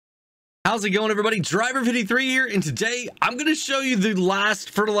How's it going, everybody? Driver 53 here, and today I'm going to show you the last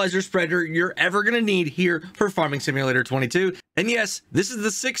fertilizer spreader you're ever going to need here for Farming Simulator 22. And yes, this is the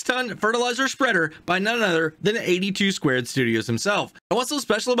 6-ton fertilizer spreader by none other than 82 Squared Studios himself. And what's so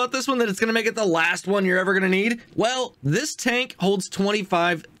special about this one that it's going to make it the last one you're ever going to need? Well, this tank holds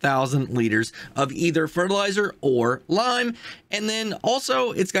 25,000 liters of either fertilizer or lime. And then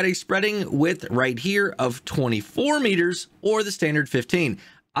also it's got a spreading width right here of 24 meters or the standard 15.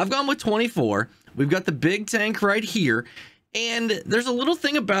 I've gone with 24. We've got the big tank right here. And there's a little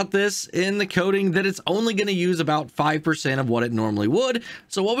thing about this in the coding that it's only going to use about 5% of what it normally would.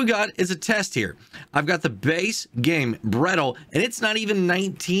 So what we've got is a test here. I've got the base game Brettle, and it's not even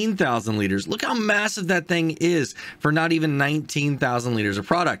 19,000 liters. Look how massive that thing is for not even 19,000 liters of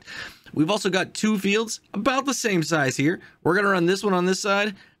product. We've also got two fields about the same size here. We're going to run this one on this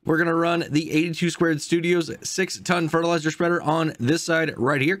side. We're going to run the 82 Squared Studios 6-ton fertilizer spreader on this side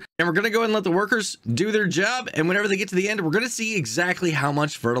right here. And we're going to go ahead and let the workers do their job. And whenever they get to the end, we're going to see exactly how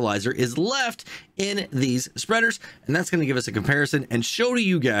much fertilizer is left in these spreaders. And that's going to give us a comparison and show to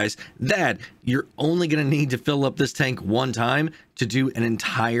you guys that you're only going to need to fill up this tank one time to do an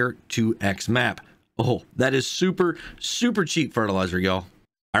entire 2x map. Oh, that is super, super cheap fertilizer, y'all.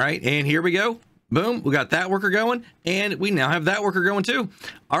 All right, and here we go. Boom, we got that worker going, and we now have that worker going too.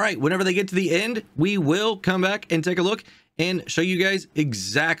 All right, whenever they get to the end, we will come back and take a look and show you guys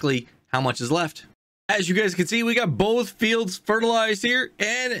exactly how much is left. As you guys can see, we got both fields fertilized here,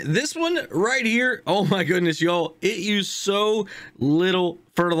 and this one right here, oh my goodness, y'all, it used so little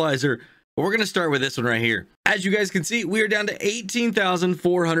fertilizer. But we're going to start with this one right here. As you guys can see, we are down to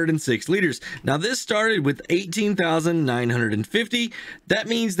 18,406 liters. Now this started with 18,950. That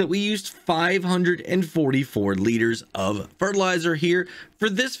means that we used 544 liters of fertilizer here for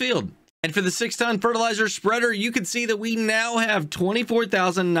this field. And for the 6-ton fertilizer spreader, you can see that we now have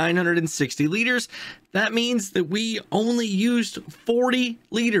 24,960 liters. That means that we only used 40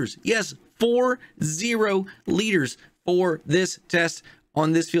 liters. Yes, 40 liters for this test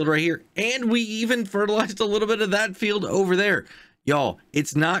on this field right here. And we even fertilized a little bit of that field over there. Y'all,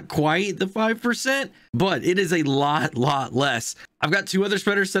 it's not quite the 5%, but it is a lot less. I've got two other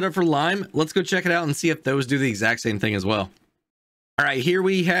spreaders set up for lime. Let's go check it out and see if those do the exact same thing as well. All right, here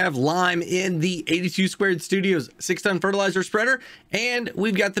we have lime in the 82 Squared Studios 6-ton fertilizer spreader, and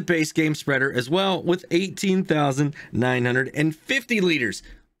we've got the base game spreader as well with 18,950 liters.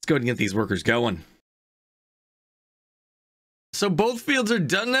 Let's go ahead and get these workers going. So both fields are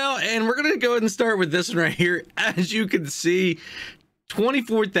done now, and we're going to go ahead and start with this one right here. As you can see,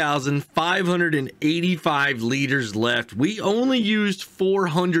 24,585 liters left. We only used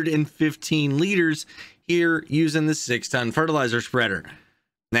 415 liters here using the 6-ton fertilizer spreader.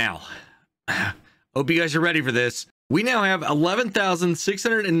 Now, hope you guys are ready for this. We now have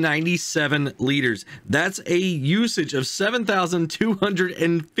 11,697 liters. That's a usage of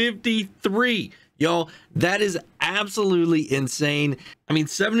 7,253. Y'all, that is absolutely insane. I mean,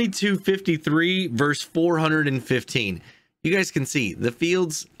 7253 versus 415. You guys can see the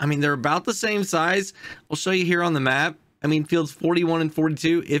fields. I mean, they're about the same size. I'll show you here on the map. I mean, fields 41 and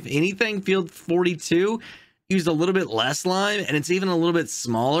 42. If anything, field 42 used a little bit less lime, and it's even a little bit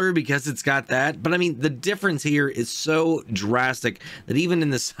smaller because it's got that. But I mean, the difference here is so drastic that even in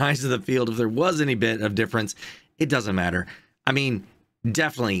the size of the field, if there was any bit of difference, it doesn't matter. I mean,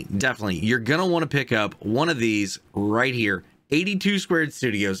 definitely you're gonna want to pick up one of these right here, 82 Squared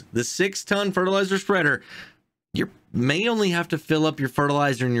Studios, the 6-ton fertilizer spreader. You may only have to fill up your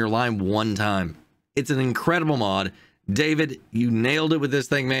fertilizer and your lime one time. It's an incredible mod. David, you nailed it with this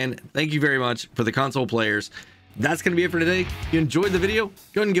thing, man. Thank you very much. For the console players, that's gonna be it for today. If you enjoyed the video,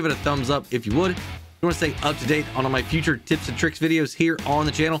 go ahead and give it a thumbs up if you would. If you want to stay up to date on all my future tips and tricks videos here on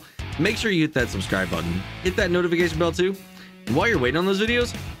the channel, make sure you hit that subscribe button, hit that notification bell too. And while you're waiting on those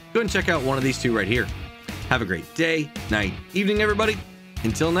videos, go ahead and check out one of these two right here. Have a great day, night, evening, everybody.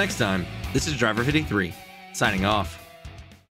 Until next time, this is Driver 53 signing off.